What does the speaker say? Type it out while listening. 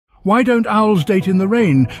Why don't owls date in the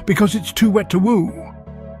rain? Because it's too wet to woo.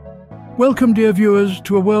 Welcome, dear viewers,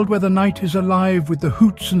 to a world where the night is alive with the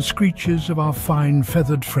hoots and screeches of our fine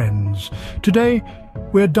feathered friends. Today,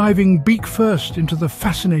 we're diving beak first into the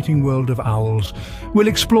fascinating world of owls. We'll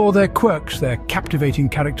explore their quirks, their captivating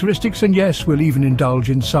characteristics, and yes, we'll even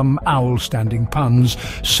indulge in some owl-standing puns.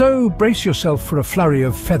 So brace yourself for a flurry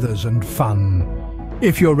of feathers and fun.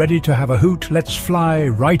 If you're ready to have a hoot, let's fly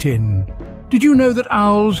right in. Did you know that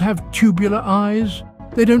owls have tubular eyes?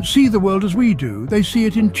 They don't see the world as we do, they see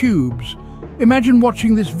it in tubes. Imagine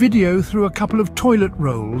watching this video through a couple of toilet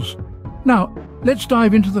rolls. Now, let's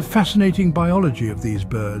dive into the fascinating biology of these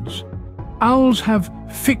birds. Owls have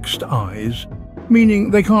fixed eyes,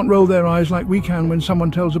 meaning they can't roll their eyes like we can when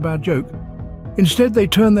someone tells a bad joke. Instead, they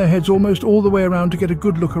turn their heads almost all the way around to get a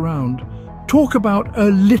good look around. Talk about a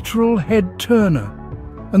literal head turner.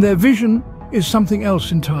 And their vision is something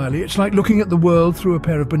else entirely. It's like looking at the world through a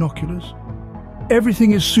pair of binoculars.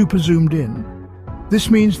 Everything is super zoomed in. This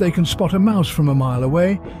means they can spot a mouse from a mile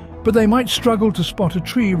away, but they might struggle to spot a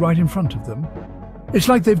tree right in front of them. It's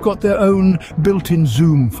like they've got their own built-in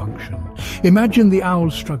zoom function. Imagine the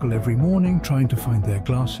owls struggle every morning trying to find their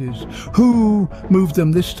glasses. Who moved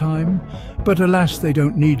them this time? But alas, they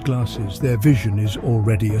don't need glasses. Their vision is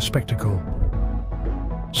already a spectacle.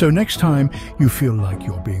 So next time you feel like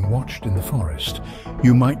you're being watched in the forest,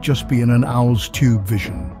 you might just be in an owl's tube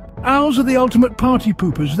vision. Owls are the ultimate party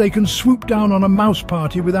poopers. They can swoop down on a mouse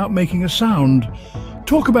party without making a sound.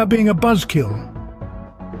 Talk about being a buzzkill.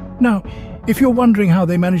 Now, if you're wondering how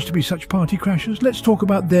they manage to be such party crashers, let's talk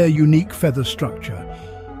about their unique feather structure.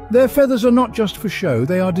 Their feathers are not just for show,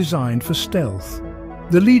 they are designed for stealth.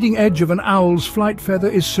 The leading edge of an owl's flight feather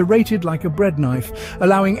is serrated like a bread knife,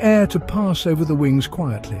 allowing air to pass over the wings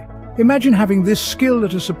quietly. Imagine having this skill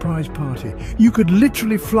at a surprise party. You could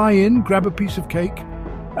literally fly in, grab a piece of cake,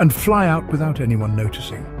 and fly out without anyone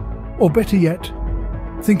noticing. Or better yet,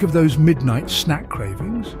 think of those midnight snack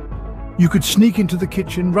cravings. You could sneak into the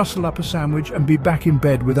kitchen, rustle up a sandwich, and be back in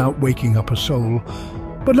bed without waking up a soul.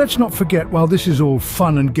 But let's not forget, while this is all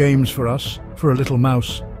fun and games for us, for a little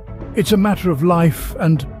mouse, it's a matter of life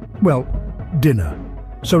and, well, dinner.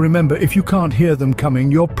 So remember, if you can't hear them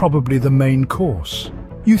coming, you're probably the main course.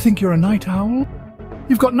 You think you're a night owl?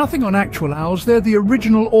 You've got nothing on actual owls. They're the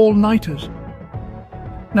original all-nighters.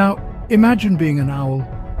 Now, imagine being an owl,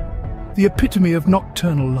 the epitome of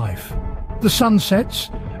nocturnal life. The sun sets,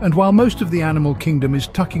 and while most of the animal kingdom is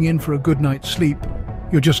tucking in for a good night's sleep,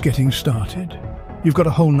 you're just getting started. You've got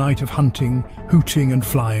a whole night of hunting, hooting and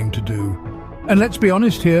flying to do. And let's be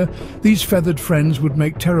honest here, these feathered friends would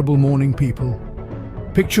make terrible morning people.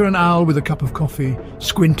 Picture an owl with a cup of coffee,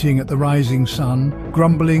 squinting at the rising sun,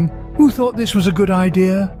 grumbling, "Who thought this was a good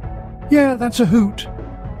idea? Yeah, that's a hoot."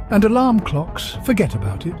 And alarm clocks, forget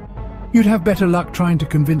about it. You'd have better luck trying to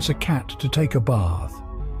convince a cat to take a bath.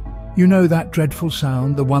 You know that dreadful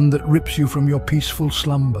sound, the one that rips you from your peaceful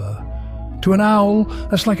slumber. To an owl,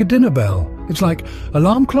 that's like a dinner bell. It's like,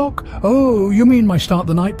 alarm clock? Oh, you mean my start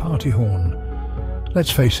the night party horn. Let's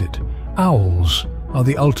face it, owls are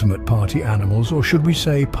the ultimate party animals, or should we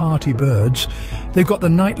say party birds. They've got the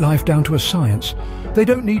nightlife down to a science. They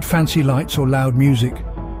don't need fancy lights or loud music.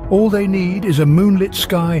 All they need is a moonlit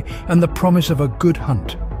sky and the promise of a good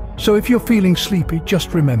hunt. So if you're feeling sleepy,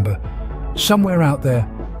 just remember, somewhere out there,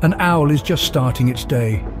 an owl is just starting its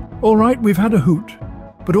day. All right, we've had a hoot,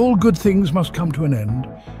 but all good things must come to an end.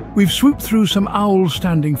 We've swooped through some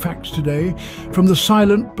owl-standing facts today, from the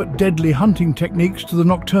silent but deadly hunting techniques to the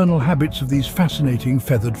nocturnal habits of these fascinating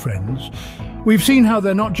feathered friends. We've seen how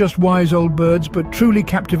they're not just wise old birds, but truly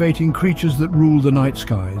captivating creatures that rule the night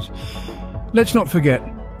skies. Let's not forget,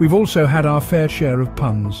 we've also had our fair share of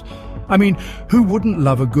puns. I mean, who wouldn't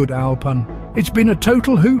love a good owl pun? It's been a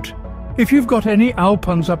total hoot. If you've got any owl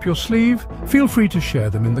puns up your sleeve, feel free to share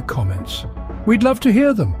them in the comments. We'd love to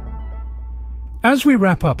hear them. As we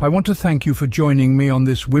wrap up, I want to thank you for joining me on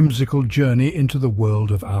this whimsical journey into the world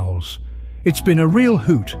of owls. It's been a real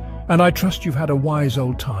hoot, and I trust you've had a wise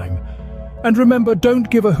old time. And remember, don't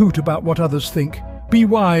give a hoot about what others think. Be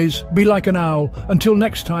wise, be like an owl. Until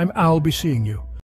next time, I'll be seeing you.